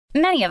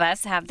Many of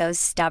us have those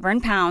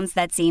stubborn pounds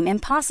that seem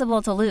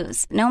impossible to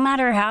lose, no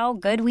matter how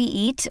good we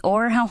eat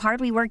or how hard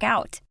we work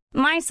out.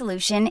 My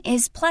solution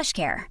is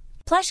PlushCare.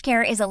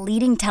 PlushCare is a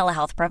leading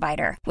telehealth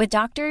provider with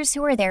doctors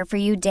who are there for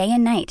you day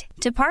and night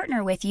to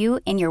partner with you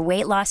in your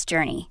weight loss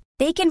journey.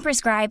 They can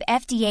prescribe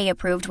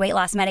FDA-approved weight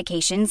loss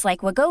medications like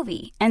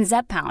Wegovy and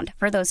Zepbound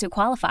for those who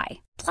qualify.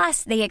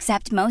 Plus, they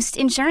accept most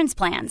insurance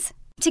plans.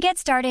 To get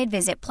started,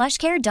 visit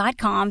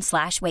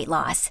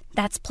plushcare.com/weightloss.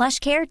 That's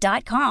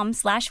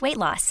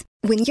plushcare.com/weightloss.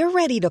 When you're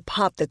ready to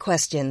pop the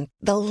question,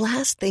 the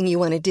last thing you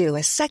want to do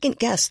is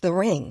second-guess the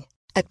ring.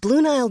 At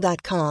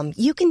BlueNile.com,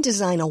 you can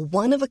design a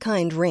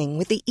one-of-a-kind ring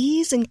with the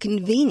ease and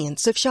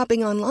convenience of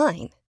shopping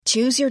online.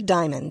 Choose your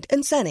diamond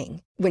and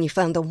setting. When you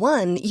find the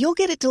one, you'll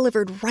get it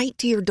delivered right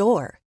to your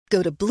door.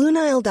 Go to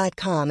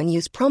BlueNile.com and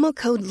use promo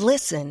code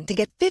LISTEN to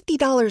get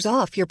 $50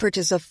 off your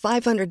purchase of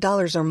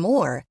 $500 or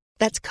more.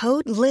 That's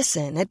code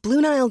LISTEN at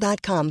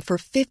BlueNile.com for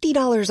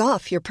 $50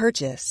 off your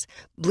purchase.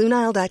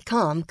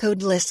 BlueNile.com,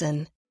 code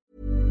LISTEN.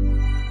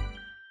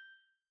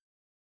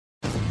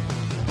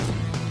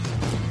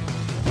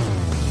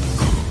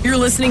 You're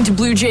listening to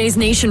Blue Jays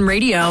Nation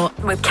Radio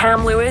with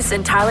Cam Lewis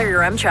and Tyler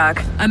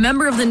Yaremchuk, a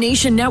member of the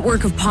Nation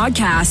Network of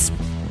podcasts.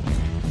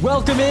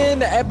 Welcome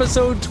in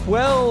episode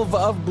 12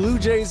 of Blue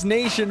Jays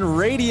Nation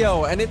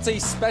Radio, and it's a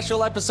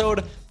special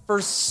episode for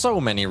so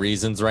many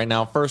reasons right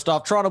now. First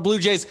off, Toronto Blue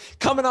Jays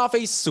coming off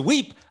a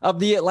sweep of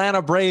the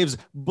Atlanta Braves,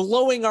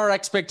 blowing our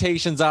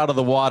expectations out of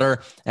the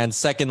water. And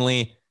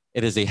secondly,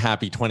 it is a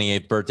happy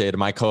 28th birthday to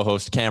my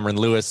co-host Cameron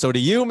Lewis. So to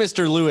you,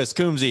 Mr. Lewis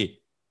Coombsy,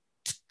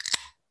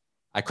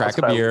 I crack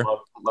a beer.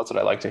 That's what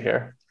I like to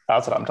hear.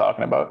 That's what I'm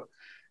talking about.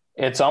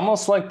 It's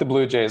almost like the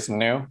Blue Jays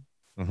knew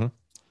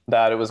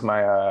that it was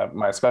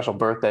my special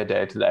birthday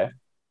day today,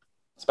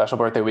 special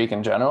birthday week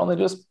in general. And they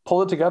just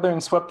pulled it together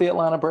and swept the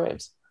Atlanta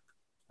Braves.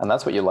 And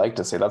that's what you like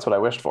to see. That's what I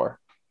wished for.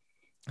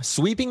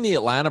 Sweeping the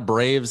Atlanta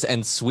Braves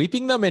and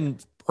sweeping them in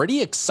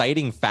pretty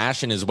exciting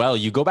fashion as well.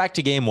 You go back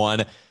to game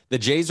one, the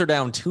Jays are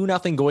down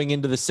 2-0 going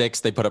into the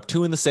sixth. They put up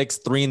 2 in the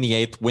sixth, 3 in the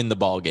eighth, win the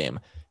ball game.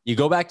 You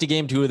go back to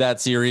game two of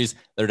that series,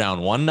 they're down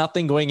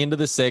 1-0 going into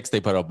the sixth.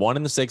 They put up 1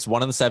 in the sixth,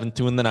 1 in the seventh,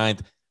 2 in the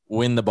ninth,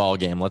 win the ball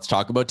game. Let's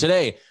talk about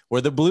today, where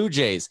the Blue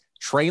Jays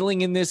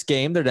trailing in this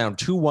game. They're down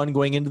 2-1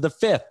 going into the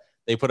fifth.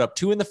 They put up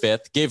 2 in the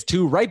fifth, gave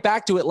 2 right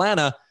back to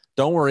Atlanta.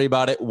 Don't worry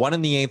about it. 1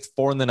 in the eighth,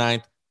 4 in the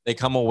ninth. They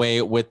come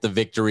away with the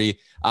victory.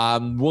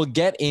 We'll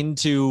get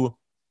into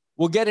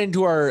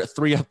our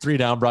 3 up, 3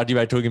 down, brought to you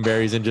by Twig and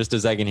Berries in just a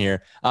second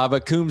here.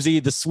 But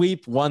Coombsy, the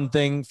sweep, one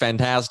thing,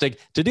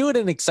 fantastic. To do it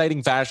in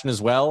exciting fashion as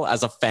well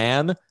as a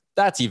fan,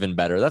 that's even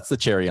better. That's the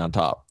cherry on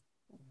top.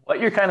 What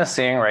you're kind of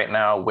seeing right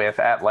now with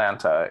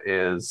Atlanta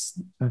is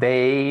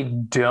they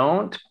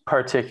don't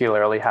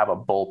particularly have a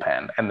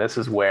bullpen. And this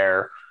is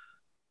where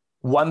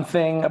one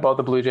thing about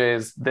the Blue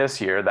Jays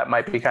this year that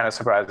might be kind of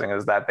surprising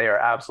is that they are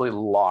absolutely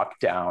locked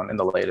down in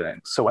the late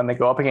innings. So when they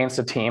go up against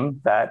a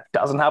team that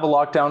doesn't have a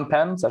lockdown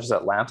pen, such as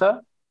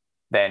Atlanta,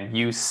 then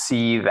you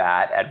see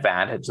that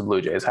advantage the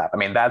Blue Jays have. I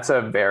mean, that's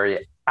a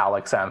very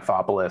Alex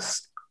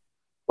Anthopoulos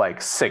like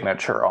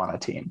signature on a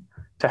team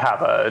to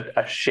have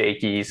a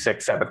shaky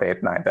 6th, 7th,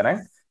 8th, 9th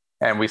inning.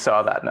 And we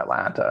saw that in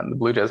Atlanta, and the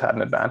Blue Jays had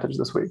an advantage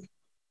this week.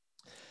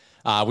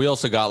 We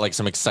also got like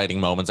some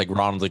exciting moments, like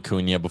Ronald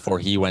Acuna before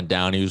he went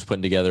down. He was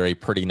putting together a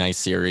pretty nice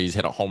series,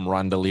 hit a home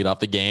run to lead off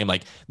the game.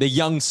 Like the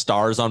young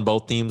stars on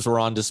both teams were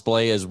on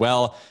display as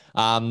well.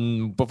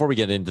 Before we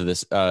get into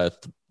this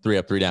 3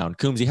 up, 3 down,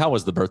 Coombsy, how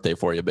was the birthday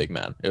for you, big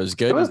man? It was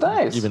good. It was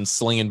nice. You've been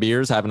slinging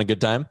beers, having a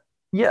good time.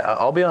 Yeah,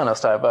 I'll be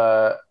honest. I've,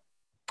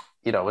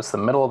 it's the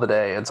middle of the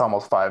day. It's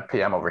almost 5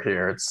 p.m. over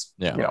here. It's,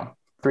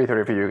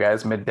 3:30 for you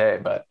guys, midday,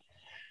 but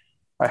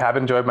I have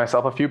enjoyed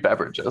myself a few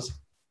beverages.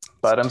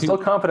 But I'm still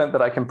confident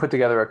that I can put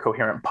together a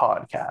coherent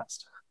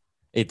podcast.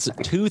 It's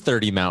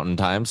 2:30 Mountain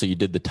Time, so you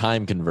did the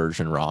time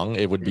conversion wrong.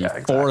 It would be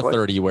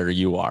 4:30 where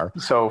you are.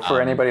 So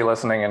for anybody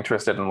listening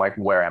interested in like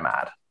where I'm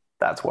at,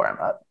 that's where I'm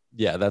at.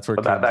 Yeah, that's where.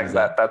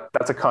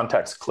 That's a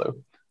context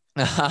clue.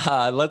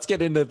 Let's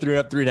get into 3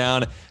 up, 3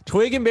 down.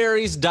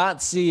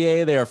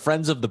 twigandberries.ca. They are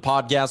friends of the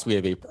podcast. We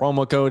have a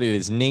promo code. It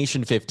is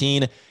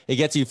Nation15. It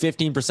gets you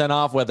 15%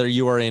 off whether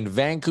you are in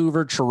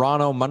Vancouver,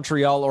 Toronto,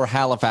 Montreal, or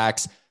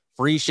Halifax.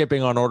 Free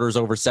shipping on orders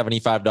over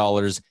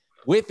 $75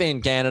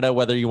 within Canada,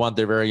 whether you want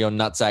their very own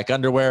nutsack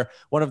underwear,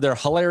 one of their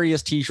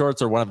hilarious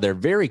t-shirts, or one of their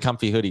very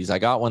comfy hoodies. I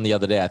got one the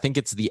other day. I think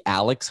it's the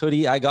Alex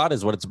hoodie I got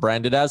is what it's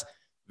branded as.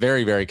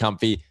 Very, very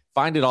comfy.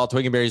 Find it all,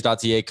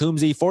 twigandberries.ca.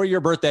 Coombsy, for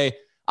your birthday,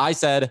 I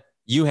said,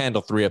 you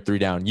handle 3 up, 3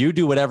 down. You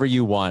do whatever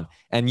you want.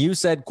 And you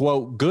said,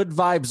 quote, good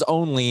vibes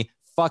only.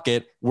 Fuck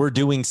it. We're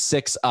doing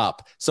 6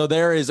 up. So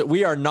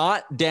we are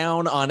not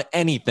down on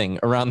anything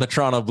around the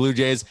Toronto Blue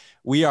Jays.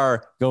 We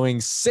are going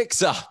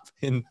 6 up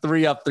in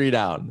 3 up, 3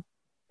 down.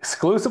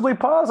 Exclusively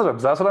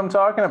positives. That's what I'm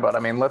talking about. I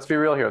mean, let's be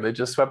real here. They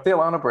just swept the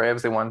Atlanta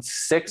Braves. They won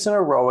 6 in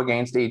a row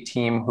against a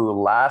team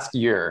who last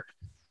year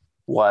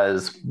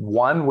was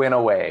 1 win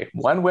away,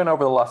 1 win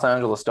over the Los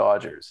Angeles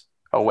Dodgers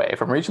away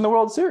from reaching the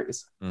World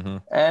Series. Mm-hmm.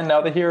 And now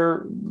they're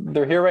here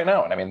right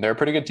now. And I mean, they're a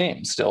pretty good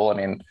team still. I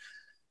mean,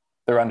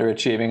 they're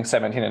underachieving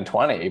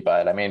 17-20.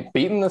 But I mean,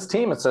 beating this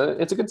team, it's a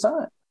good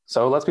sign.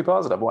 So let's be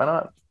positive. Why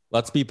not?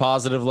 Let's be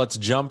positive. Let's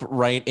jump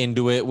right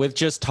into it with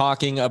just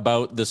talking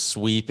about the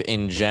sweep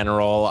in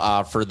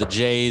general. For the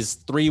Jays,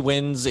 3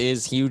 wins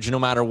is huge no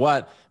matter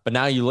what. But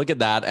now you look at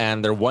that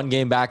and they're 1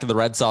 game back of the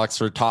Red Sox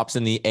for tops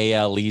in the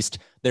AL East.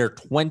 They're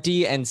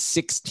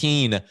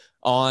 20-16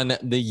 on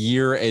the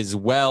year as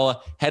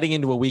well. Heading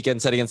into a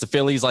weekend set against the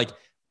Phillies, like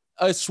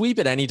a sweep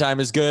at any time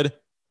is good.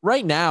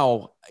 Right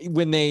now,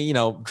 when they,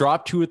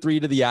 dropped 2 or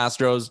 3 to the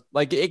Astros,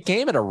 like it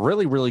came at a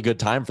really, really good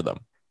time for them.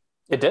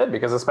 It did,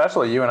 because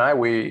especially you and I,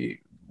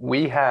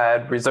 we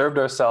had reserved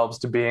ourselves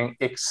to being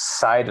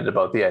excited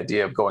about the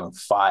idea of going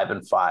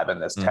 5-5 in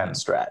this 10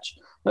 stretch.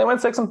 And they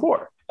went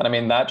 6-4. And I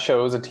mean, that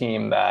shows a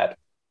team that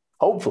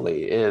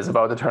hopefully is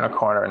about to turn a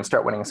corner and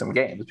start winning some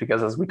games,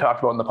 because as we talked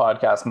about in the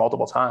podcast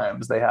multiple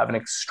times, they have an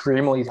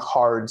extremely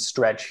hard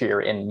stretch here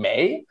in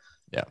May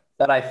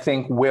that I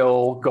think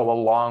will go a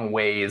long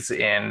ways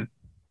in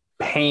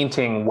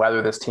painting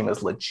whether this team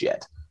is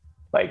legit.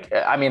 Like,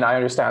 I mean, I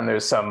understand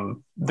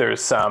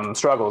there's some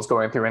struggles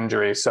going through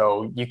injury,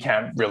 so you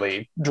can't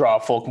really draw a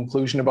full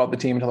conclusion about the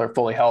team until they're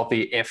fully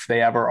healthy, if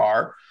they ever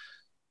are.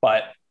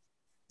 But,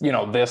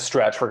 this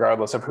stretch,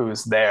 regardless of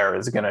who's there,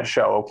 is going to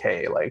show,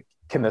 okay, like,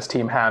 can this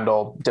team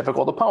handle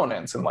difficult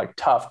opponents and like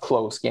tough,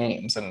 close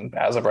games? And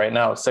as of right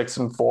now,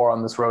 6-4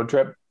 on this road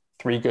trip,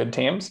 3 good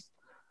teams.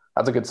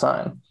 That's a good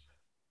sign.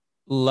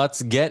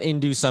 Let's get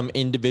into some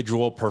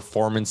individual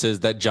performances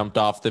that jumped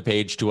off the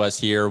page to us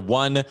here.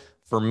 One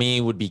for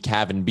me would be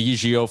Cavan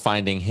Biggio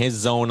finding his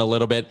zone a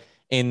little bit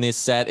in this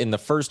set. In the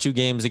first 2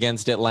 games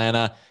against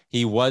Atlanta,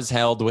 he was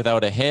held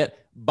without a hit.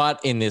 But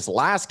in this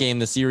last game,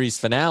 the series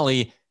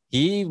finale,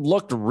 he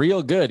looked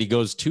real good. He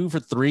goes 2 for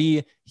 3.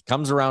 He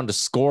comes around to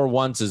score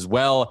once as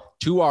well.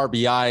 2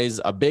 RBIs,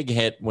 a big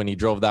hit when he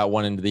drove that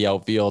one into the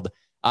outfield.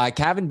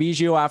 Cavan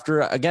Biggio, after,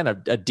 again,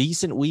 a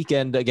decent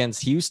weekend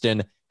against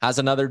Houston, has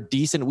another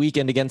decent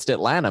weekend against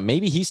Atlanta.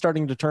 Maybe he's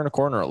starting to turn a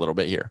corner a little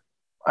bit here.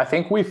 I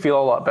think we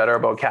feel a lot better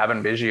about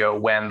Cavan Biggio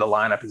when the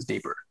lineup is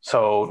deeper.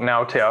 So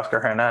now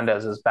Teoscar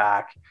Hernandez is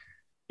back.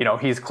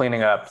 He's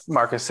cleaning up.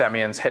 Marcus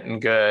Semion's hitting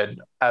good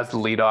as the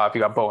leadoff.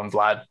 You got Bo and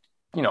Vlad,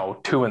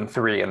 2 and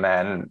 3. And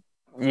then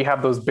you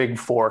have those big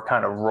 4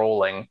 kind of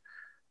rolling.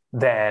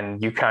 Then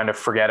you kind of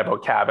forget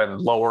about Cavan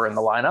lower in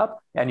the lineup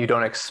and you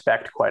don't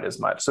expect quite as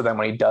much. So then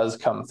when he does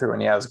come through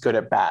and he has good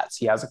at bats,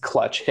 he has a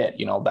clutch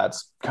hit,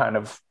 that's kind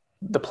of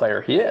the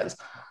player he is.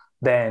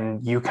 Then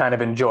you kind of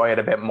enjoy it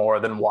a bit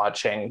more than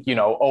watching,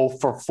 0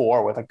 for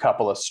 4 with a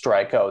couple of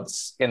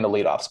strikeouts in the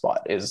leadoff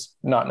spot is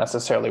not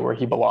necessarily where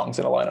he belongs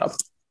in a lineup.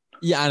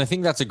 Yeah, and I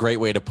think that's a great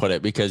way to put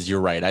it, because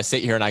you're right. I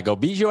sit here and I go,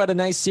 Biggio had a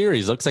nice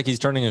series. Looks like he's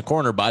turning a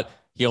corner, but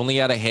he only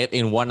had a hit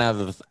in 1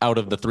 out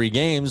of the 3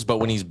 games. But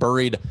when he's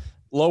buried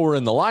lower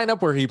in the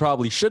lineup where he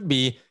probably should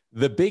be,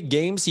 the big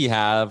games he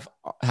has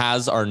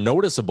are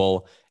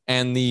noticeable.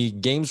 And the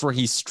games where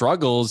he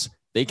struggles,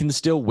 they can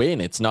still win.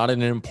 It's not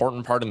an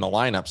important part in the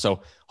lineup.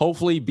 So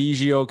hopefully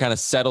Biggio kind of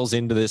settles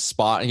into this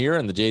spot here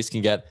and the Jays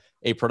can get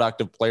a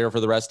productive player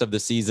for the rest of the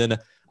season.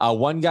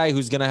 One guy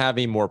who's going to have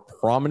a more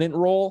prominent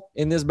role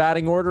in this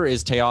batting order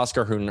is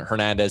Teoscar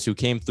Hernandez, who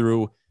came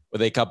through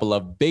with a couple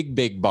of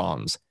big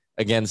bombs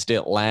against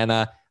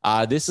Atlanta.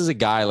 This is a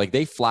guy, like,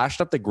 they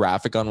flashed up the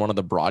graphic on one of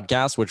the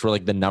broadcasts, which were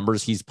like the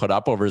numbers he's put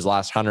up over his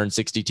last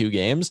 162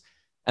 games.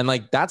 And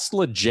like, that's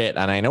legit.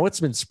 And I know it's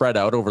been spread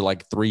out over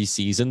like 3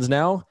 seasons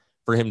now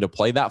for him to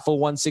play that full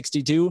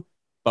 162.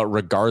 But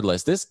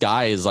regardless, this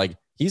guy is like,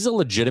 he's a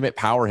legitimate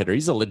power hitter.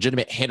 He's a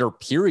legitimate hitter,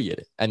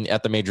 period. And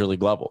at the major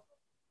league level.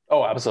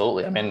 Oh,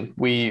 absolutely. I mean,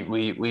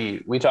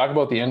 we talk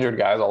about the injured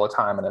guys all the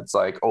time, and it's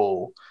like,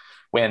 oh,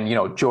 when,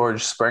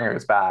 George Springer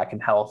is back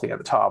and healthy at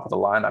the top of the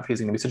lineup, he's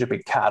going to be such a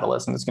big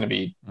catalyst and it's going to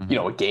be,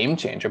 a game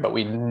changer. But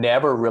we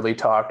never really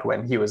talked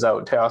when he was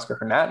out, Teoscar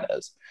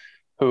Hernandez,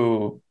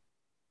 who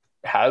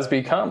has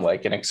become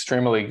like an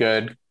extremely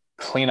good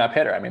cleanup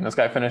hitter. I mean, this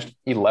guy finished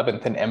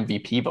 11th in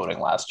MVP voting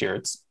last year.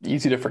 It's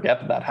easy to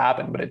forget that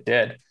happened, but it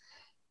did.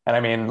 And I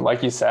mean,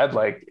 like you said,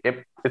 like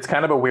it's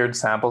kind of a weird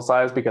sample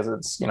size because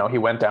it's, he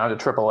went down to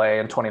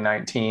AAA in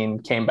 2019,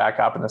 came back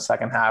up in the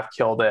second half,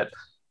 killed it.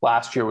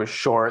 Last year was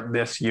short.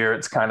 This year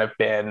it's kind of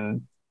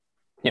been,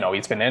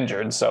 he's been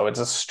injured. So it's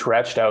a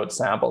stretched out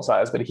sample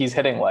size, but he's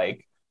hitting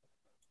like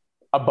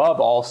above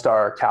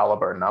all-star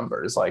caliber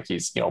numbers. Like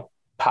he's,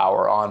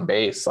 power on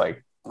base.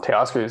 Like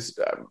Teoscar is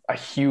a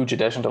huge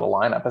addition to the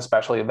lineup,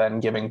 especially then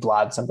giving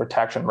Vlad some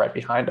protection right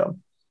behind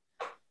him.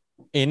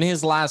 In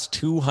his last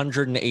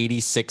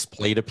 286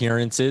 plate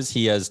appearances,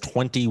 he has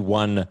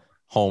 21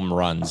 home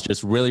runs.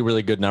 Just really,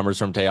 really good numbers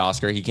from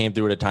Teoscar. He came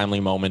through at a timely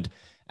moment.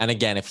 And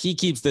again, if he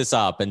keeps this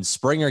up and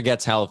Springer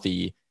gets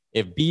healthy,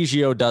 if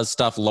Biggio does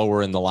stuff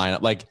lower in the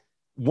lineup, like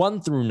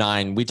 1 through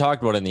 9, we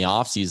talked about it in the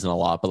offseason a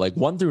lot, but like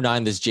 1 through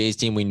 9, this Jays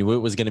team, we knew it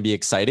was going to be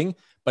exciting.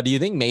 But do you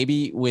think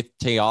maybe with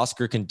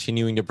Teoscar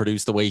continuing to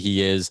produce the way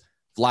he is,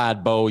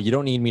 Vlad, Bo, you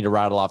don't need me to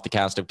rattle off the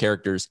cast of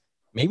characters,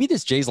 maybe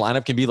this Jays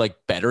lineup can be like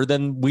better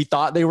than we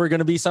thought they were going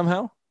to be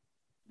somehow?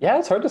 Yeah,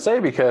 it's hard to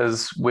say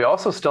because we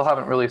also still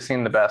haven't really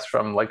seen the best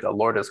from like a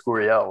Lourdes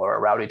Gurriel or a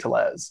Rowdy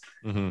Tellez.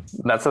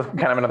 That's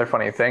kind of another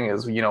funny thing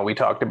is, we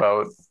talked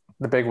about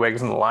the big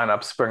wigs in the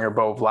lineup, Springer,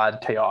 Bo,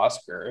 Vlad,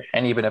 Teoscar.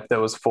 And even if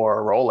those four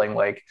are rolling,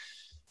 like,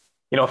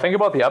 think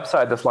about the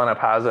upside this lineup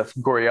has if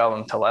Gurriel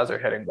and Tellez are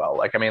hitting well.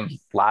 Like, I mean,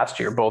 last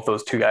year, both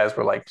those two guys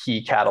were like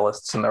key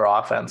catalysts in their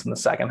offense in the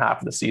second half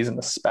of the season,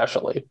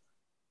 especially.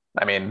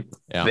 I mean,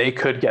 They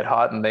could get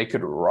hot and they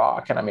could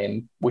rock. And I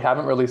mean, we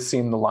haven't really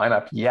seen the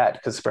lineup yet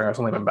because Springer's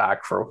only been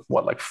back for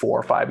 4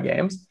 or 5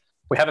 games.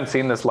 We haven't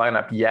seen this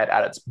lineup yet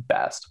at its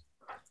best,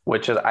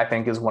 which I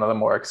think is one of the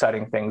more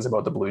exciting things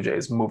about the Blue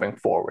Jays moving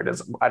forward.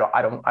 Is I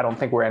don't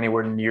think we're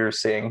anywhere near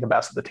seeing the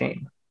best of the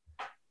team.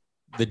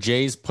 The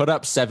Jays put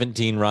up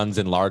 17 runs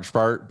in large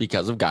part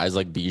because of guys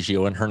like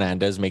Biggio and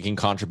Hernandez making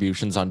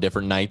contributions on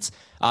different nights.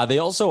 They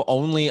also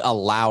only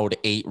allowed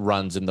 8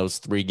 runs in those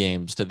 3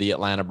 games to the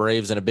Atlanta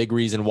Braves. And a big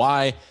reason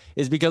why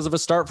is because of a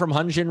start from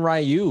Hyun-Jin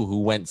Ryu, who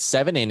went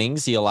 7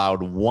 innings. He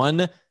allowed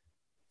 1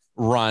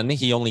 run.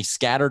 He only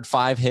scattered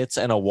 5 hits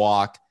and a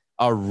walk.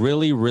 A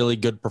really, really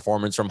good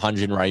performance from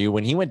Hyun-Jin Ryu.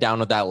 When he went down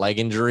with that leg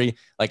injury,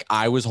 like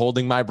I was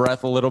holding my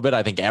breath a little bit.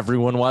 I think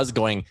everyone was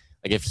going,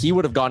 like if he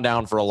would have gone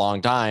down for a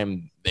long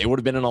time, they would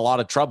have been in a lot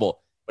of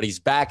trouble. But he's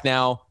back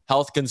now.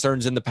 Health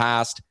concerns in the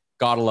past.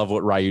 Gotta love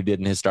what Ryu did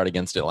in his start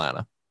against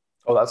Atlanta.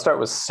 Oh, that start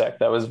was sick.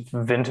 That was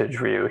vintage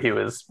Ryu. He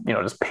was,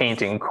 just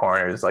painting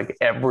corners. Like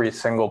every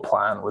single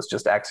plan was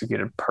just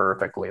executed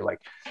perfectly. Like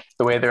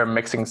the way they're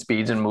mixing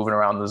speeds and moving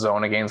around the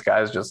zone against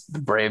guys, just the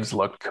Braves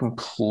looked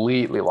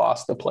completely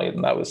lost the plate,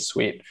 and that was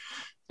sweet.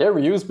 Yeah,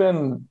 Ryu's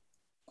been,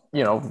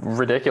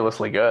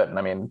 ridiculously good. And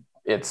I mean,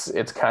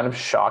 it's kind of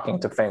shocking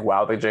to think,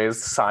 wow, the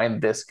Jays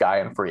signed this guy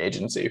in free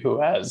agency who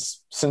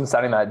has, since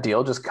signing that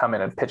deal, just come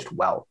in and pitched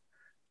well.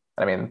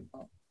 I mean,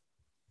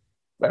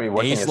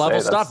 what ace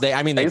level stuff. They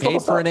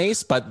paid for an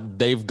ace, but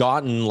they've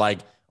gotten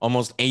like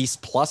almost ace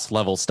plus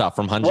level stuff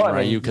from Hyun-Jin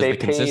Ryu because of the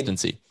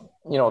consistency.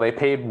 They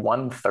paid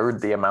 1/3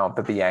 the amount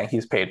that the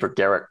Yankees paid for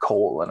Garrett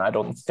Cole, and I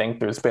don't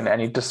think there's been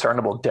any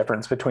discernible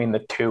difference between the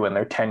two in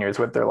their tenures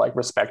with their like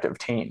respective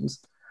teams.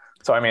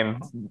 So I mean,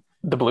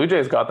 the Blue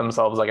Jays got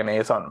themselves like an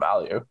ace on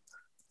value.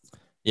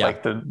 Yeah.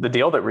 Like the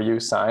deal that Ryu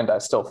signed, I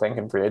still think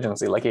in free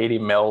agency, like $80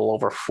 million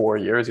over 4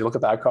 years. You look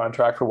at that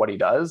contract for what he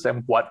does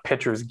and what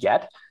pitchers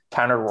get.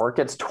 Tanner Roark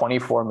gets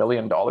 $24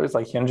 million.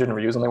 Like Hyun-Jin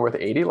Ryu's only worth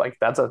 80. Like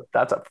that's a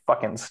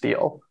fucking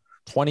steal.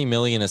 $20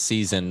 million a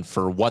season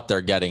for what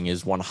they're getting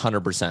is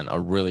 100% a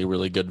really,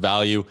 really good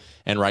value.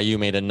 And Ryu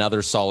made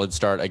another solid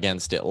start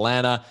against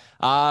Atlanta.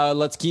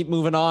 Let's keep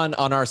moving on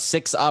our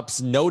 6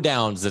 ups, no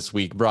downs this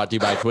week, brought to you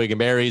by Twig and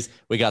Berries.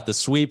 We got the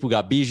sweep. We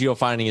got Biggio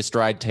finding his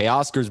stride.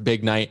 Teoscar's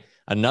big night.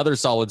 Another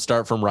solid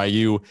start from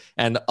Ryu.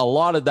 And a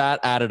lot of that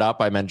added up.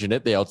 I mentioned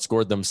it. They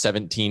outscored them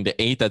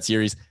 17-8 that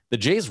series. The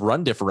Jays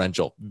run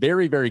differential,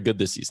 very, very good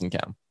this season,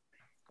 Cam.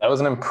 That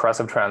was an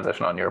impressive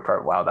transition on your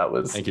part. Wow,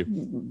 Thank you.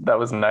 That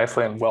was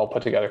nicely and well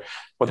put together.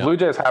 What the Blue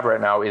Jays have right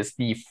now is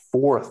the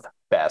 4th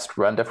best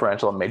run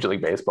differential in Major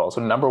League Baseball.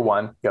 So number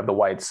 1, you have the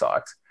White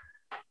Sox.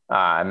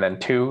 And then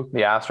 2,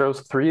 the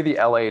Astros. 3, the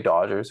LA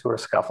Dodgers, who are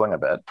scuffling a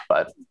bit.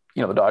 But,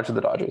 the Dodgers are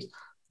the Dodgers.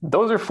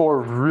 Those are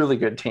 4 really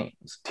good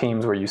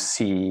teams where you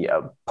see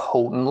a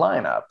potent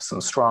lineup,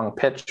 some strong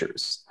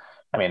pitchers.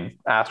 I mean,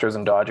 Astros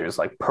and Dodgers,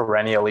 like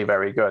perennially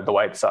very good. The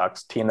White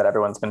Sox, team that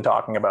everyone's been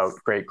talking about,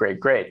 great, great,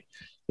 great.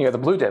 You got the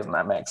Blue Jays in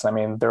that mix. I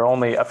mean, they're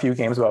only a few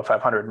games above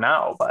 500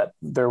 now, but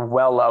they're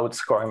well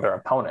outscoring their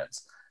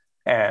opponents.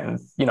 And,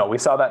 we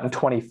saw that in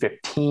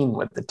 2015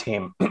 with the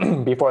team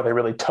before they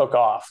really took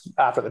off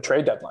after the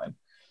trade deadline.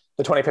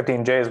 The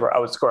 2015 Jays were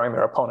outscoring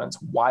their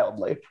opponents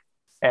wildly.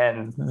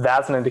 And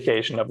that's an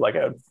indication of like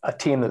a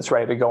team that's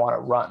ready to go on a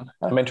run.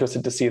 I'm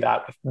interested to see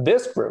that with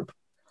this group.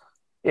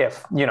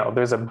 If,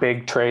 there's a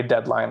big trade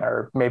deadline,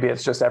 or maybe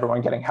it's just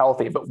everyone getting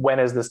healthy, but when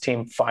is this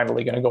team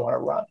finally going to go on a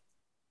run?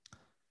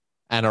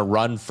 And a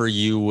run for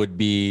you would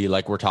be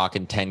like, we're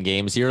talking 10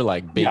 games here,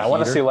 like big. Yeah, I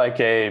want to see like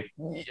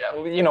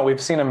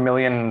we've seen a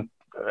million.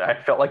 I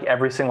felt like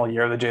every single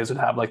year the Jays would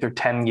have like their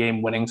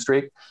 10-game winning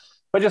streak,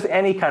 but just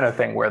any kind of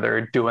thing where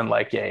they're doing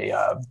like they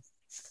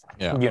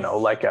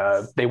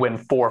win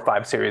 4 or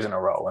 5 series in a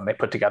row and they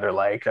put together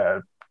like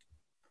a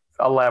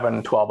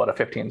 11, 12 out of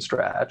 15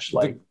 stretch.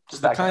 Like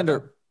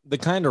the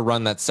kind of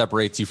run that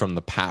separates you from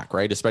the pack,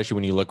 right? Especially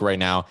when you look right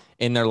now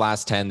in their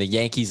last 10, the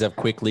Yankees have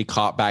quickly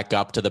caught back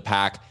up to the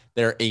pack.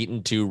 They're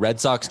 8-2.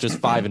 Red Sox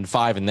just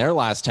 5-5 in their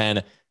last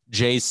 10.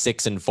 Jays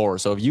 6-4.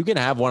 So if you can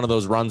have one of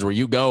those runs where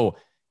you go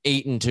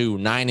 8-2,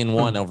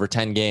 9-1 over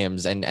 10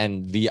 games,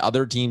 and the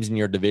other teams in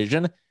your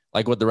division,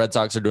 like what the Red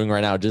Sox are doing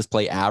right now, just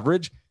play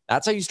average,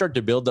 that's how you start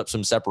to build up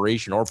some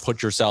separation or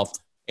put yourself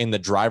in the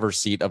driver's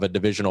seat of a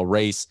divisional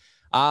race.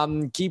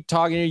 Keep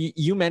talking.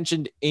 You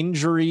mentioned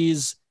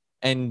injuries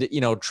and,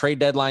 trade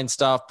deadline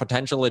stuff,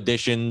 potential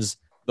additions.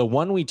 The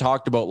one we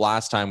talked about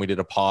last time we did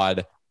a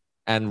pod,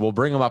 and we'll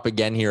bring him up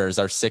again here as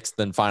our 6th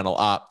and final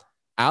up.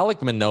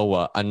 Alek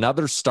Manoah,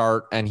 another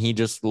start, and he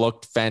just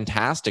looked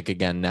fantastic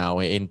again now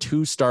in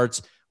 2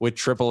 starts with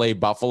AAA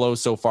Buffalo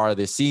so far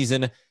this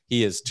season.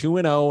 He is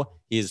 2-0.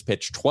 He has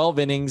pitched 12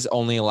 innings,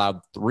 only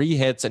allowed 3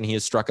 hits, and he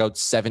has struck out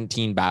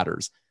 17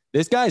 batters.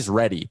 This guy's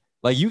ready.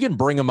 Like, you can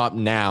bring him up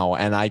now,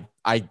 and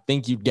I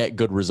think you'd get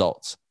good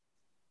results.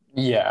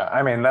 Yeah,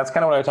 I mean, that's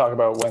kind of what I talk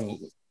about when,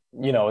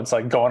 it's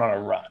like going on a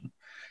run.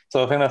 So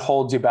the thing that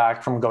holds you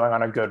back from going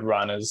on a good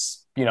run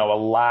is, a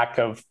lack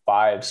of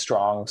 5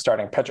 strong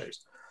starting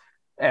pitchers.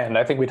 And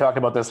I think we talked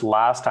about this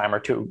last time or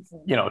two,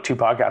 2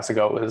 podcasts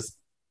ago, is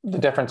the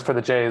difference for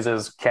the Jays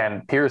is,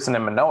 can Pearson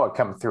and Manoah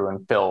come through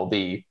and fill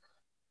the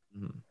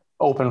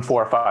open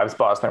 4 or 5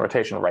 spots in the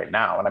rotation right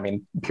now? And I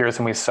mean,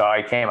 Pearson, we saw,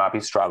 he came up, he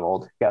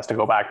struggled. He has to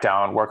go back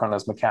down, work on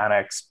his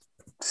mechanics,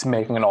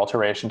 making an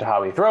alteration to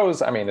how he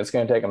throws. I mean, it's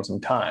going to take him some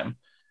time.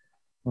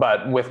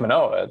 But with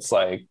Manoah, it's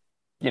like,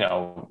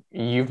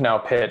 you've now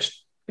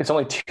pitched, it's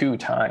only 2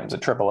 times at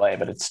AAA,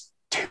 but it's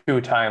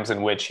 2 times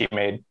in which he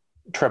made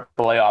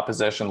AAA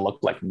opposition look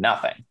like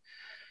nothing.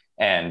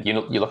 And you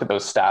look at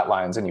those stat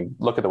lines and you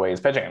look at the way he's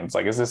pitching, and it's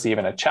like, is this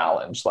even a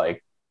challenge?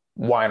 Like,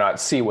 why not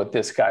see what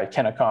this guy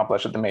can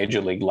accomplish at the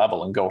major league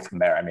level and go from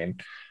there? I mean,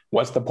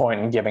 what's the point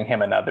in giving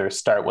him another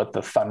start with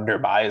the Thunder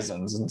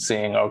Bisons and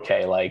seeing,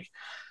 okay, like,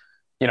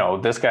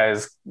 this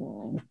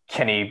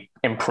can he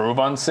improve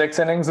on 6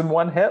 innings and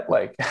 1 hit?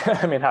 Like,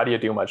 I mean, how do you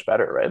do much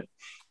better, right?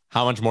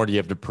 How much more do you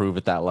have to prove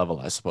at that level,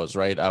 I suppose,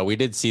 right? We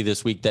did see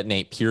this week that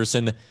Nate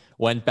Pearson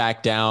went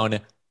back down.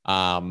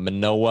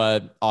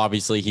 Manoah,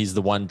 obviously, he's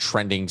the one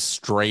trending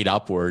straight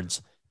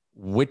upwards.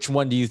 Which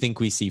one do you think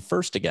we see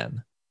first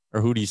again?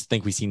 Or who do you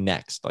think we see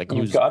next? Like,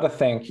 you got to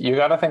think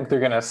they're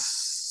going to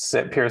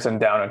sit Pearson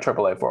down in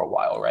AAA for a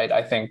while, right?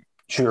 I think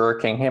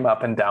jerking him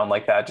up and down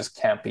like that just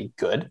can't be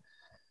good.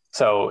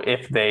 So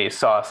if they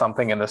saw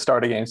something in the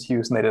start against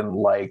Houston they didn't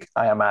like,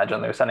 I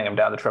imagine they're sending him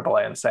down to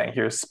AAA and saying,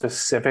 here's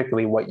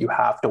specifically what you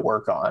have to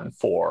work on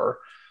for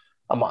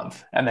a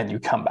month, and then you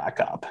come back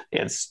up.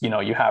 It's,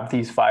 you have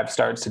these 5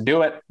 starts to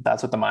do it.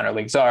 That's what the minor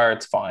leagues are.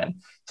 It's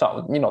fine.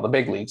 So, the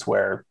big leagues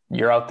where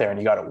you're out there and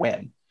you got to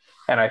win.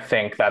 And I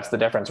think that's the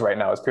difference right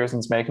now is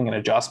Pearson's making an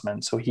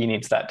adjustment. So he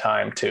needs that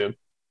time to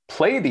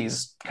play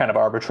these kind of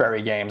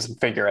arbitrary games and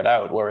figure it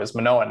out. Whereas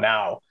Manoah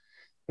now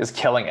is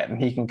killing it,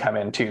 and he can come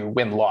into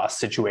win-loss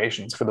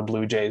situations for the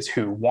Blue Jays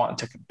who want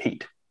to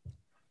compete.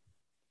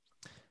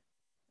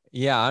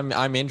 Yeah,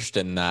 I'm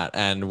interested in that.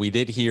 And we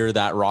did hear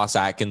that Ross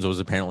Atkins was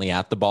apparently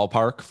at the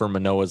ballpark for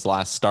Manoah's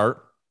last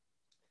start.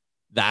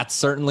 That's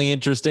certainly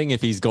interesting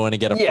if he's going to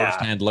get a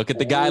first-hand look at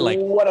the guy. Like,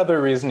 what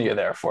other reason are you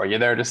there for? You're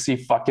there to see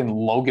fucking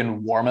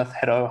Logan Warmoth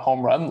hit a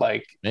home run?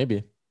 Like,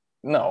 maybe.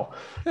 No,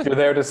 you're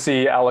there to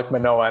see Alek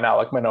Manoah and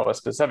Alek Manoah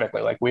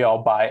specifically. Like, we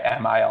all buy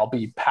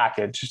MILB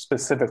package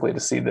specifically to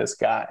see this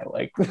guy.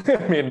 Like,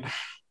 I mean,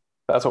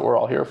 that's what we're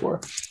all here for.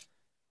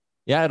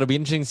 Yeah, it'll be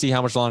interesting to see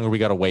how much longer we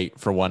got to wait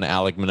for one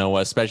Alek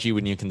Manoah, especially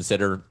when you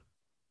consider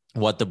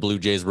what the Blue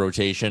Jays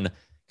rotation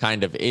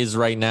kind of is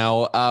right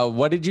now.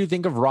 What did you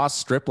think of Ross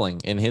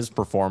Stripling in his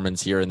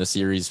performance here in the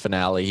series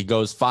finale? He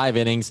goes 5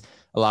 innings,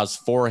 allows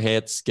 4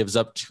 hits, gives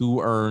up 2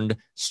 earned,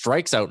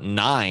 strikes out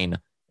 9.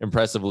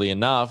 Impressively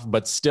enough,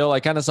 but still I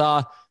kind of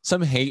saw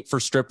some hate for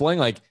Stripling.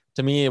 Like,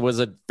 to me, it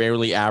was a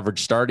fairly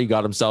average start. He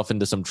got himself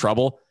into some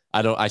trouble.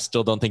 I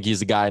still don't think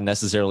he's a guy I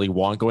necessarily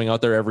want going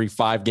out there every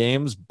 5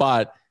 games,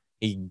 but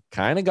he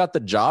kind of got the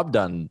job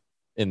done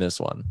in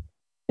this one.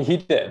 He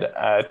did,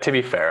 to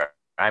be fair.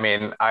 I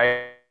mean,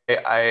 I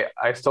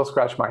still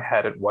scratch my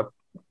head at what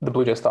the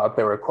Blue Jays thought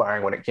they were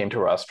acquiring when it came to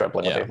Ross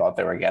Stripling, what they thought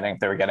they were getting.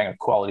 They were getting a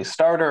quality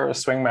starter, a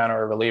swingman,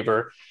 or a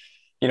reliever.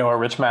 A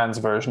rich man's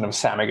version of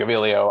Sammy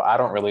Gaviglio. I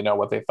don't really know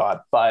what they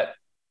thought, but,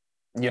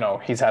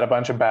 he's had a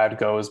bunch of bad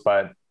goes,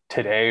 but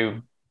today,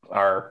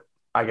 or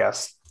I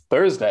guess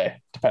Thursday,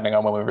 depending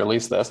on when we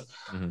release this,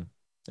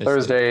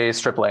 Thursday,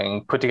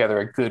 Stripling put together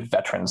a good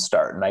veteran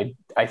start. And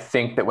I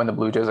think that when the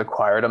Blue Jays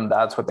acquired him,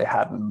 that's what they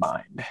had in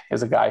mind,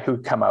 is a guy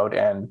who'd come out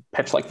and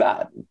pitch like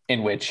that,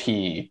 in which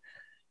he,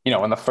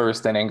 in the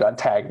first inning got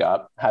tagged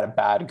up, had a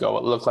bad go.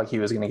 It looked like he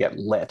was going to get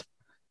lit.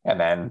 And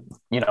then,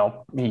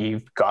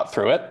 he got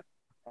through it,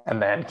 and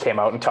then came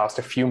out and tossed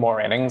a few more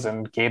innings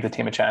and gave the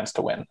team a chance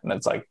to win. And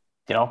it's like,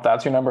 if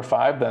that's your number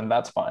 5, then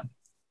that's fine.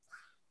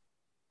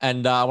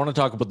 And I want to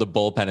talk about the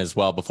bullpen as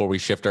well before we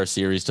shift our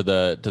series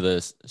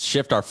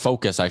shift our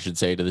focus, I should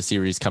say, to the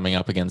series coming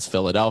up against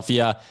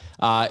Philadelphia.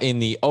 In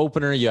the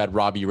opener, you had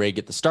Robbie Ray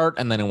get the start,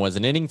 and then it was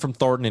an inning from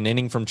Thornton, an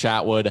inning from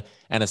Chatwood,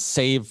 and a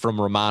save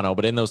from Romano.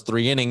 But in those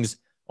 3 innings,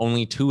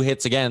 only 2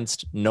 hits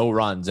against, no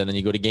runs. And then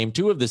you go to game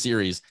 2 of the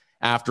series.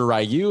 After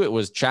Ryu, it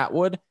was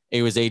Chatwood,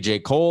 it was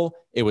AJ Cole,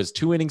 it was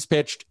 2 innings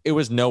pitched, it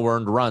was no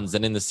earned runs.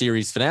 And in the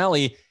series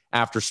finale,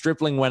 after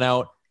Stripling went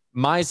out,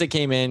 Mize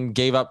came in,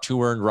 gave up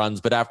 2 earned runs,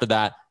 but after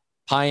that,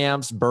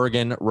 Payamps,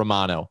 Bergen,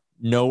 Romano,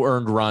 no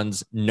earned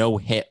runs, no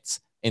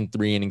hits in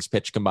 3 innings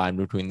pitched combined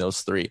between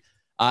those 3.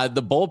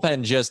 The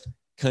bullpen just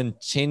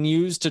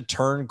continues to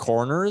turn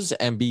corners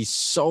and be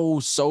so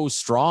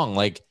strong.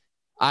 Like,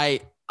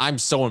 I'm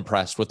so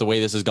impressed with the way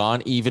this has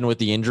gone, even with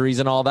the injuries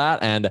and all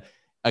that. And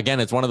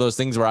again, it's one of those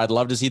things where I'd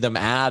love to see them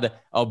add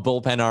a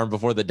bullpen arm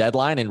before the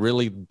deadline and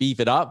really beef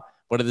it up.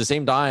 But at the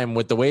same time,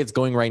 with the way it's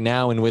going right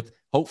now and with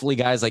hopefully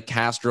guys like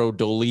Castro,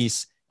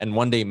 Dolis, and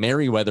one day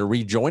Merriweather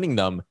rejoining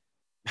them,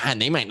 man,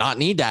 they might not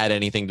need to add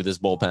anything to this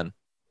bullpen.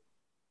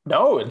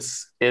 No,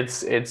 it's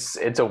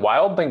a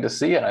wild thing to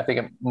see. And I think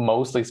it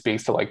mostly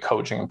speaks to like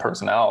coaching and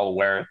personnel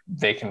where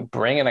they can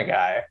bring in a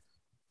guy,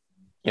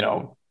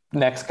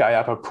 next guy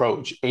up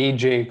approach,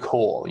 AJ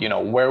Cole,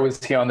 where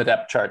was he on the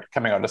depth chart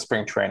coming out of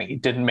spring training? He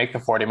didn't make the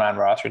 40-man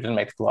roster, didn't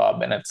make the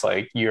club. And it's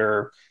like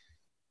you're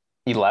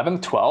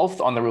 11th,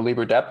 12th on the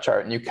reliever depth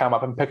chart and you come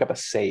up and pick up a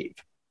save.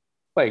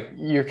 Like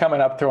you're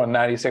coming up throwing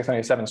 96,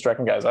 97,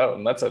 striking guys out.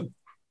 And that's a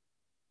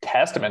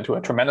testament to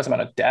a tremendous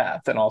amount of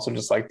depth and also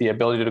just like the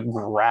ability to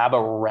grab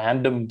a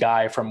random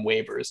guy from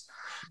waivers,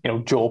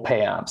 Joel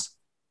Payamps,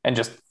 and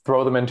just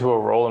throw them into a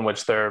role in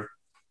which they're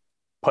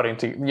putting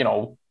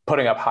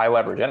up high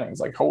leverage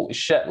innings. Like, holy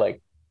shit,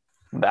 like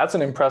that's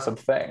an impressive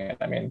thing.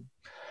 I mean,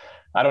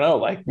 I don't know,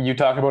 like you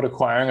talk about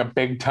acquiring a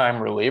big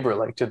time reliever,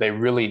 like, do they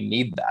really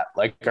need that?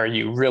 Like, are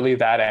you really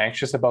that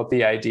anxious about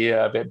the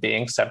idea of it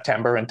being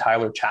September and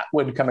Tyler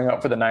Chatwood coming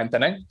out for the 9th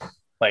inning?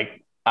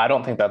 Like, I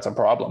don't think that's a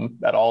problem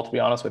at all, to be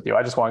honest with you.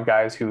 I just want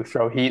guys who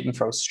throw heat and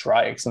throw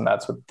strikes, and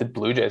that's what the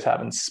Blue Jays have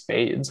in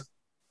spades.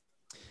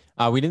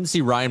 We didn't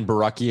see Ryan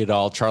Barucki at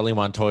all. Charlie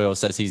Montoyo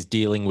says he's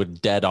dealing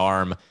with dead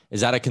arm.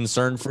 Is that a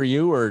concern for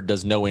you, or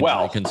does no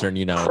injury concern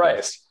you now?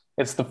 Christ.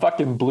 It's the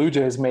fucking Blue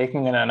Jays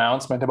making an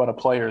announcement about a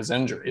player's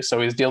injury.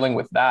 So he's dealing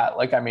with that.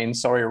 Like, I mean,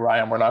 sorry,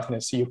 Ryan, we're not going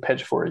to see you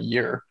pitch for a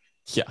year.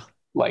 Yeah.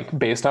 Like,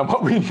 based on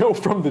what we know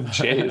from the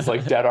Jays,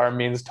 like dead arm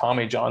means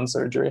Tommy John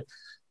surgery.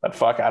 But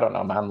fuck, I don't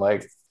know, man.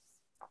 Like,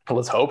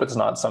 let's hope it's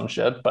not some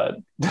shit, but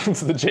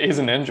it's the Jays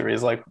and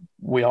injuries. Like,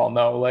 we all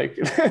know, like,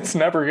 it's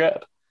never good.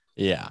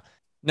 Yeah.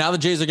 Now the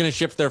Jays are going to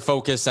shift their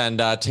focus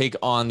and take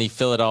on the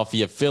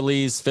Philadelphia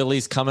Phillies.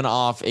 Phillies coming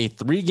off a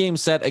 3-game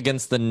set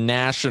against the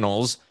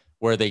Nationals,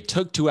 where they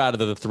took 2 out of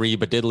the 3,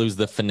 but did lose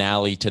the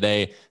finale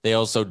today. They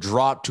also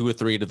dropped 2 of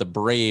 3 to the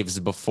Braves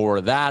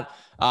before that.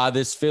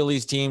 This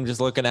Phillies team, just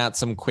looking at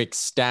some quick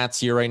stats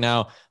here right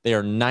now, they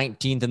are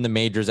 19th in the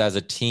majors as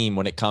a team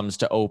when it comes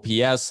to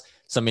OPS.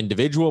 Some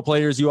individual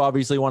players you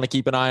obviously want to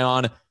keep an eye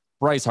on.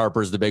 Bryce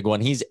Harper's the big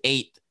one. He's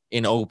 8th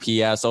in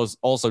OPS.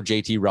 Also,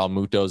 JT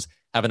Realmuto's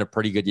having a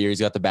pretty good year. He's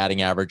got the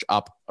batting average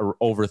up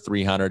over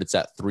 300. It's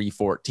at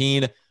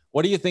 314.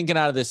 What are you thinking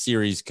out of this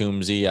series,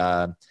 Coombsy?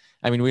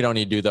 I mean, we don't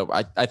need to do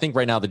that. I think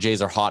right now the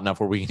Jays are hot enough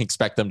where we can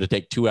expect them to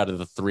take 2 out of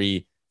the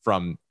 3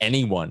 from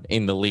anyone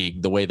in the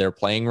league, the way they're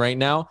playing right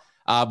now.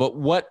 But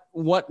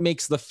what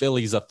makes the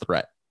Phillies a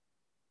threat?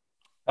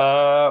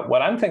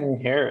 What I'm thinking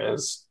here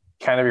is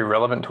kind of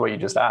irrelevant to what you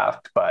just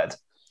asked, but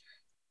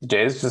the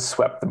Jays just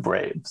swept the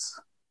Braves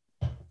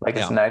like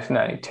it's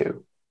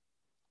 1992.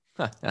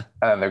 And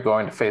then they're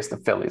going to face the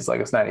Phillies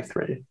like it's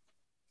 93.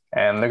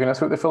 And they're going to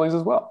sweep the Phillies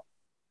as well.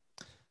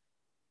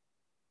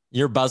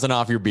 You're buzzing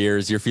off your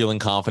beers. You're feeling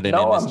confident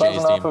in this Jays team. I'm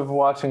buzzing off of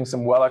watching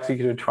some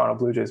well-executed Toronto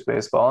Blue Jays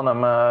baseball, and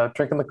I'm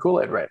drinking the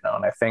Kool-Aid right now.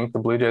 And I think the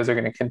Blue Jays are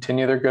going to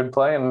continue their good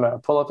play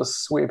and pull up a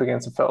sweep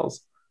against the Phils.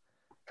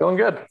 Feeling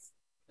good.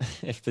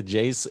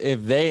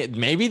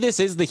 Maybe this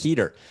is the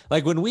heater.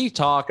 Like when we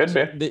talked,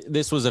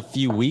 this was a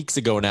few weeks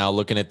ago now,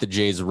 looking at the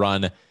Jays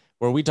run,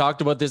 where we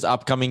talked about this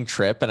upcoming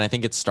trip. And I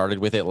think it started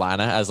with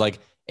Atlanta as like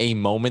a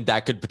moment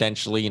that could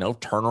potentially,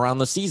 turn around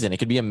the season. It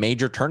could be a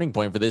major turning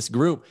point for this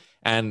group.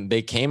 And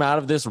they came out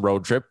of this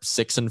road trip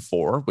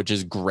 6-4, which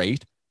is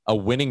great. A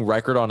winning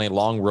record on a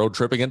long road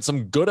trip against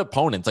some good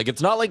opponents. Like,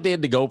 it's not like they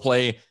had to go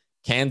play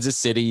Kansas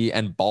City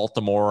and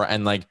Baltimore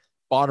and like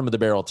bottom of the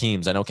barrel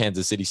teams. I know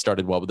Kansas City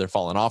started well, but they're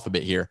falling off a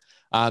bit here.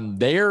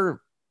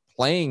 They're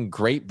playing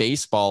great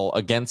baseball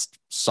against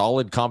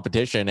solid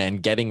competition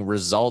and getting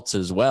results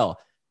as well.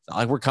 It's not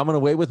like we're coming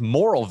away with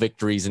moral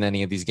victories in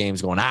any of these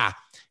games going,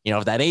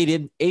 if that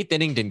eighth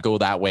inning didn't go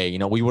that way,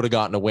 we would have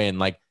gotten a win.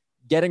 Like,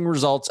 getting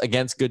results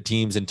against good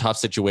teams in tough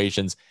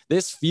situations.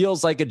 This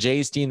feels like a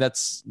Jays team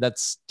that's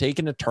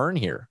taken a turn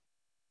here.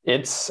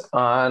 It's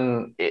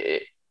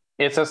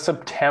a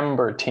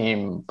September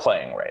team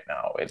playing right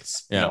now.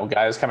 It's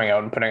guys coming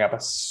out and putting up a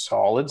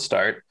solid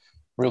start.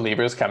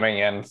 Relievers coming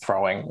in,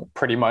 throwing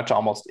pretty much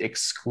almost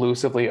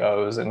exclusively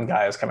O's, and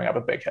guys coming up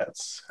with big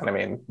hits. And I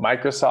mean,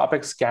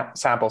 microscopic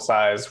sample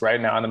size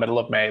right now in the middle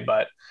of May,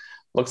 but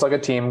looks like a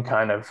team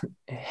kind of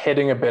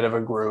hitting a bit of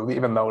a groove,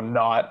 even though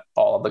not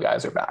all of the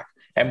guys are back.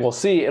 And we'll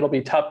see. It'll be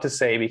tough to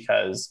say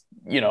because,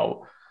 the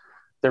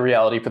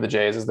reality for the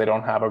Jays is they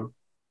don't have a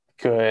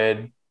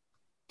good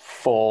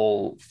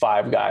full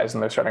 5 guys in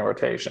their starting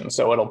rotation.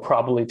 So it'll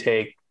probably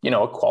take,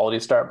 a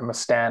quality start from a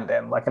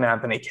stand-in like an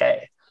Anthony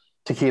Kay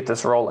to keep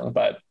this rolling.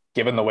 But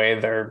given the way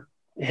they're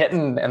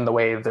hitting and the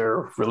way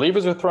their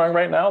relievers are throwing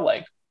right now,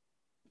 like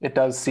it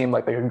does seem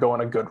like they can go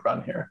on a good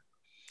run here.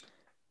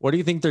 What do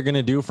you think they're going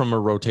to do from a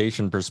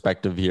rotation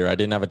perspective here? I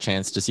didn't have a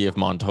chance to see if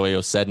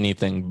Montoyo said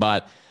anything,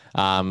 but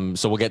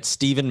so we'll get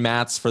Steven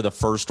Matz for the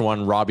first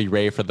one, Robbie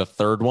Ray for the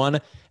third one.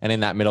 And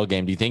in that middle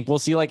game, do you think we'll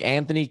see like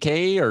Anthony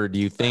Kay, or do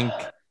you think,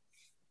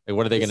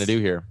 what are they going to do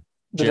here?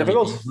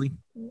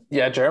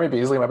 Jeremy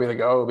Beasley might be the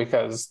go,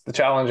 because the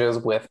challenge is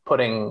with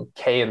putting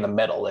Kay in the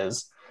middle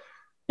is,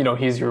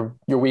 he's your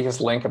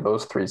weakest link of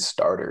those three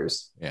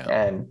starters. Yeah.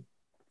 And,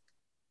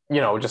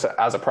 just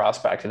as a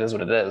prospect, it is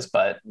what it is.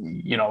 But,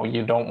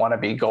 you don't want to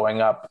be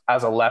going up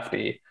as a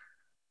lefty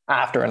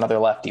after another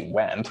lefty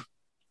went.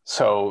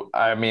 So,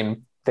 I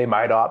mean, they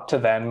might opt to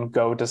then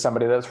go to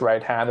somebody that's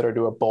right-handed or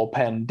do a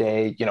bullpen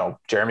day.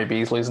 Jeremy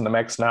Beasley's in the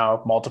mix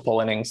now,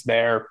 multiple innings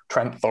there.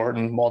 Trent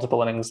Thornton,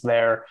 multiple innings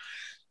there.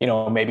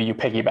 Maybe you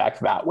piggyback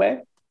that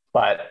way.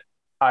 But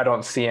I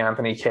don't see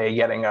Anthony Kay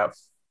getting a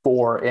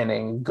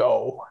 4-inning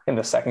go in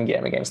the second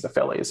game against the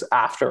Phillies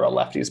after a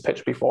lefty's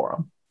pitched before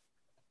him.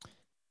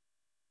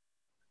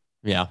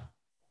 Yeah,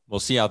 we'll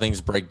see how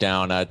things break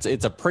down.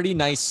 It's a pretty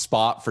nice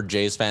spot for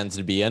Jays fans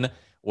to be in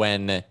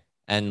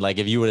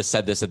if you would have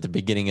said this at the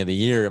beginning of the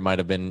year, it might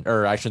have been,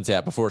 or I shouldn't say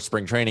that, before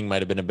spring training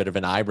might have been a bit of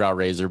an eyebrow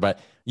raiser, but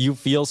you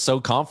feel so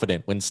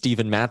confident when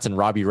Steven Matz and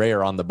Robbie Ray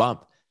are on the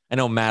bump. I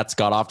know Matz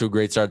got off to a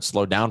great start,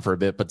 slowed down for a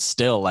bit, but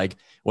still,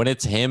 when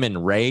it's him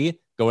and Ray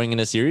going in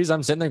a series,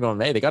 I'm sitting there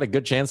going, hey, they got a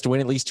good chance to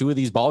win at least 2 of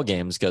these ball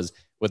games, because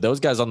with those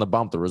guys on the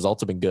bump, the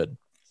results have been good.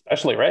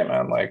 Especially Ray,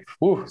 man.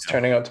 It's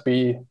turning out to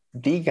be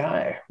the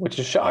guy, which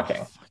is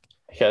shocking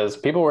because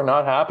people were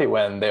not happy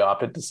when they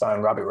opted to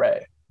sign Robbie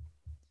Ray.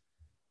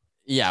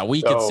 Yeah,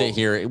 we could sit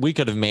here. We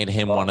could have made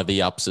him one of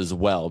the ups as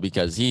well,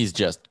 because he's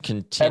just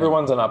continuing.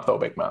 Everyone's an up, though,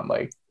 big man.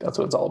 That's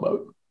what it's all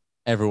about.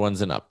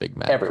 Everyone's an up, big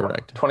man. Everyone.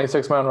 Correct.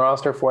 26-man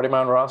roster,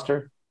 40-man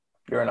roster.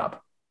 You're an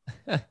up.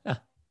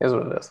 Is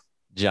what it is.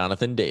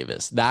 Jonathan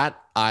Davis. I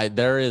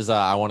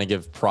want to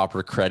give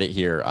proper credit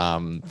here.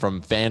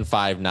 From Fan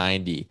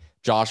 590,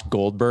 Josh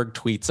Goldberg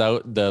tweets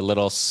out the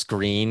little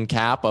screen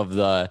cap of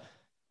the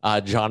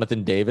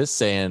Jonathan Davis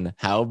saying,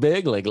 how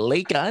big?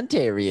 Lake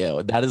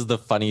Ontario. That is the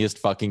funniest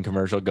fucking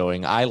commercial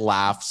going. I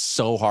laugh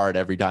so hard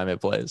every time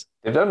it plays.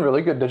 They've done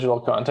really good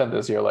digital content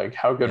this year.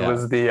 How good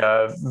was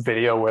the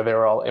video where they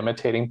were all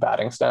imitating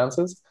batting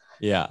stances?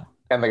 Yeah.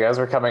 And the guys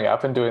were coming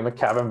up and doing the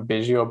Kevin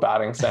Biggio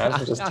batting stance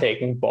and just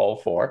taking ball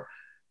 4.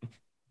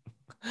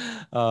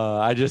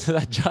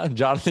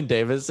 Jonathan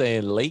Davis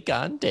saying Lake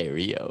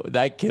Ontario.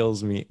 That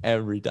kills me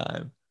every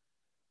time.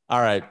 All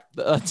right,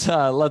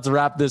 let's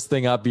wrap this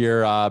thing up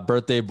here.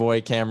 Birthday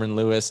boy Cameron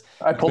Lewis.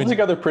 I pulled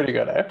together pretty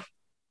good, eh?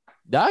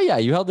 Oh yeah,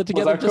 you held it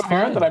together. Was that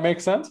coherent? Did I make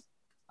sense?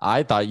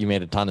 I thought you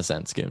made a ton of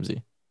sense,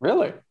 Gimsy.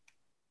 Really?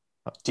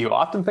 Do you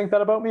often think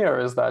that about me, or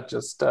is that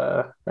just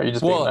are you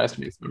just being nice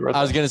to me?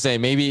 I was gonna say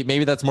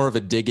maybe that's more of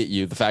a dig at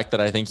you. The fact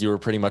that I think you were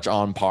pretty much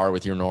on par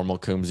with your normal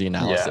Coombsy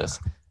analysis.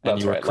 Yeah.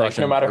 That's right.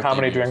 No matter how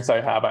many drinks I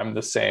have, I'm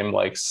the same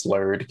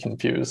slurred,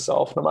 confused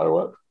self, no matter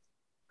what.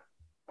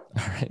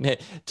 All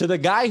right. To the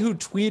guy who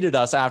tweeted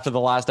us after the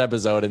last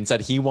episode and said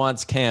he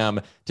wants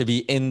Cam to be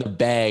in the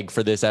bag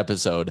for this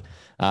episode,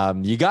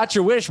 you got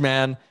your wish,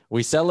 man.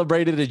 We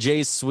celebrated a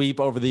Jays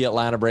sweep over the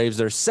Atlanta Braves,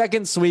 their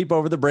second sweep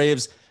over the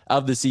Braves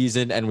of the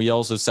season, and we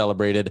also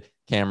celebrated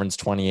Cameron's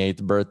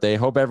 28th birthday.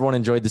 Hope everyone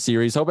enjoyed the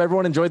series. Hope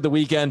everyone enjoyed the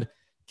weekend.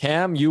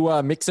 Cam,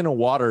 you mix in a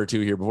water or two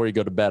here before you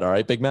go to bed. All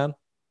right, big man?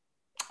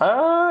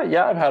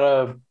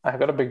 Yeah, I've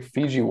got a big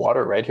Fiji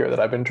water right here that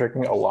I've been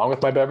drinking along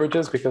with my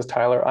beverages because,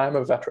 Tyler, I'm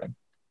a veteran.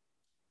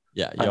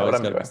 Yeah, you always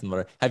got to mix in the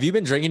water. Have you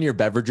been drinking your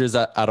beverages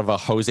out of a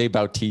Jose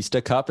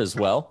Bautista cup as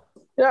well?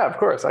 Yeah, of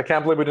course. I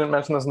can't believe we didn't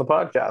mention this in the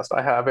podcast.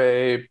 I have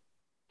a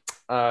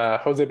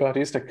Jose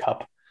Bautista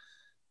cup.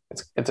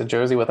 It's a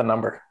jersey with a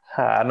number.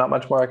 Not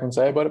much more I can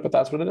say about it, but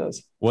that's what it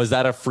is. Was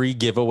that a free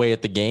giveaway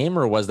at the game,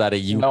 or was that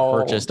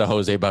purchased a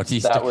Jose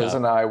Bautista cup? That was,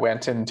 and I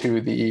went into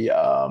the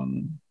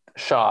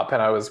shop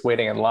and I was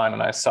waiting in line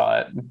and I saw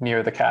it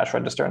near the cash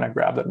register and I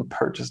grabbed it and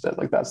purchased it.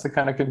 That's the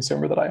kind of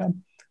consumer that I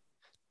am.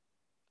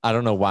 I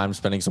don't know why I'm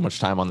spending so much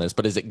time on this,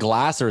 but is it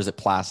glass or is it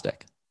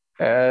plastic?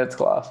 It's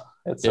glass.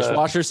 It's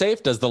dishwasher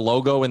safe? Does the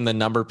logo and the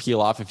number peel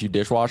off if you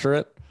dishwasher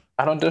it?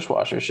 I don't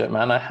dishwasher shit,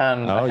 man. I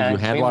hand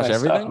wash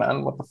everything? stuff,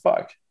 man. What the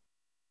fuck?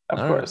 Of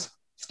course. Right.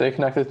 Stay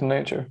connected to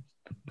nature.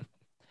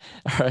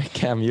 All right,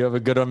 Cam, you have a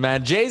good one,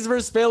 man. Jays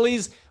versus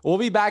Phillies. We'll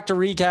be back to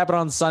recap it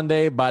on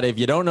Sunday, but if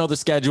you don't know the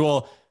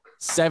schedule,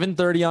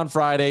 7:30 on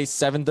Friday,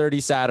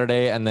 7:30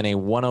 Saturday, and then a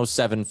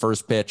 1:07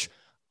 first pitch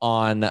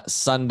on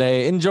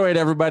Sunday. Enjoy it,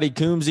 everybody.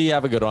 Coombsy,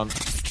 have a good one.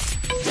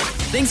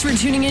 Thanks for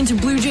tuning in to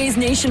Blue Jays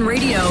Nation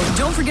Radio.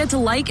 Don't forget to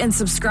like and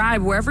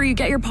subscribe wherever you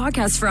get your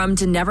podcasts from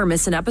to never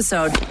miss an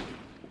episode.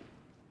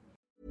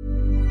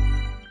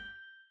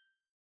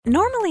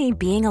 Normally,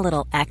 being a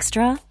little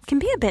extra can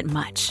be a bit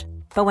much.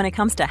 But when it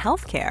comes to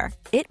healthcare,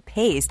 it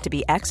pays to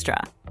be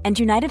extra. And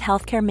United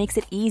Healthcare makes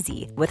it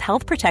easy with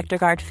Health Protector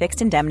Guard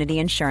fixed indemnity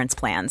insurance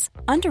plans.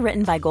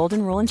 Underwritten by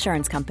Golden Rule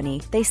Insurance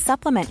Company, they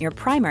supplement your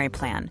primary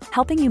plan,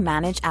 helping you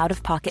manage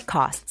out-of-pocket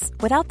costs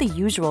without the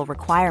usual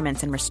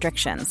requirements and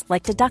restrictions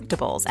like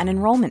deductibles and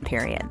enrollment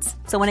periods.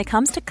 So when it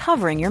comes to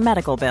covering your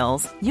medical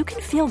bills, you can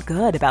feel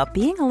good about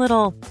being a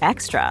little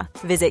extra.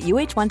 Visit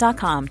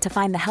UH1.com to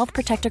find the Health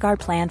Protector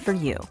Guard plan for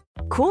you.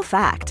 Cool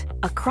fact,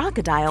 a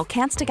crocodile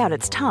can't stick out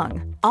its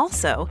tongue.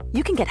 Also,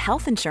 you can get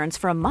health insurance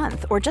for a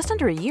month or just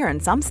under a year in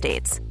some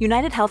states.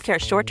 United Healthcare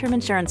short-term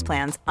insurance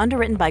plans,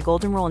 underwritten by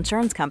Golden Rule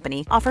Insurance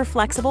Company, offer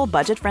flexible,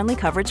 budget-friendly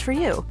coverage for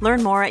you.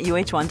 Learn more at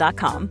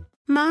UH1.com.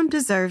 Mom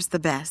deserves the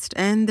best,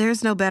 and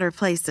there's no better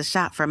place to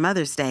shop for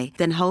Mother's Day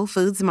than Whole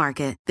Foods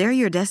Market. They're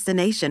your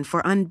destination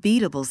for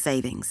unbeatable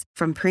savings,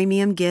 from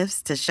premium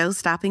gifts to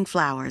show-stopping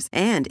flowers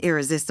and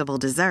irresistible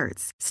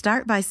desserts.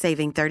 Start by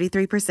saving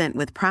 33%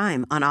 with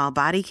Prime on all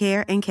body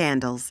care and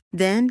candles.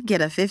 Then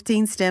get a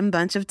 15-stem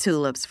bunch of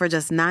tulips for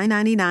just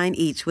 $9.99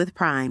 each with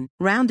Prime.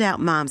 Round out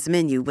Mom's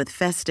menu with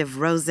festive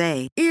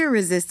rosé,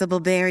 irresistible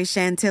berry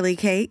chantilly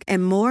cake,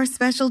 and more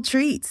special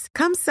treats.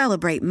 Come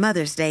celebrate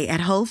Mother's Day at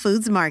Whole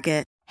Foods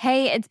Market.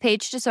 Hey, it's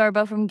Paige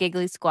DeSorbo from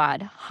Giggly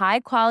Squad.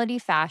 High quality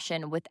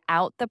fashion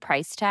without the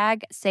price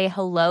tag. Say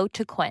hello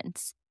to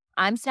Quince.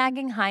 I'm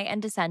snagging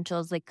high-end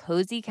essentials like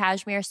cozy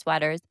cashmere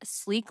sweaters,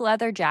 sleek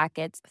leather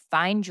jackets,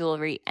 fine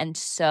jewelry, and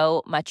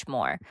so much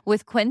more.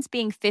 With Quince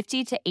being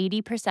 50 to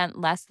 80%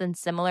 less than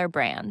similar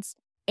brands.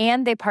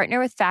 And they partner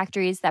with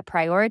factories that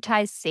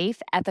prioritize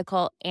safe,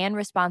 ethical, and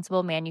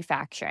responsible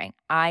manufacturing.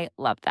 I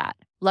love that.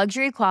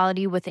 Luxury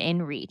quality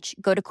within reach.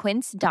 Go to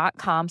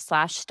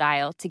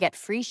quince.com/style to get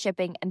free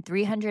shipping and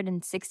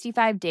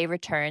 365-day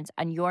returns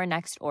on your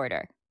next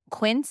order.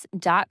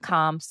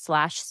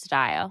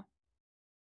 Quince.com/style.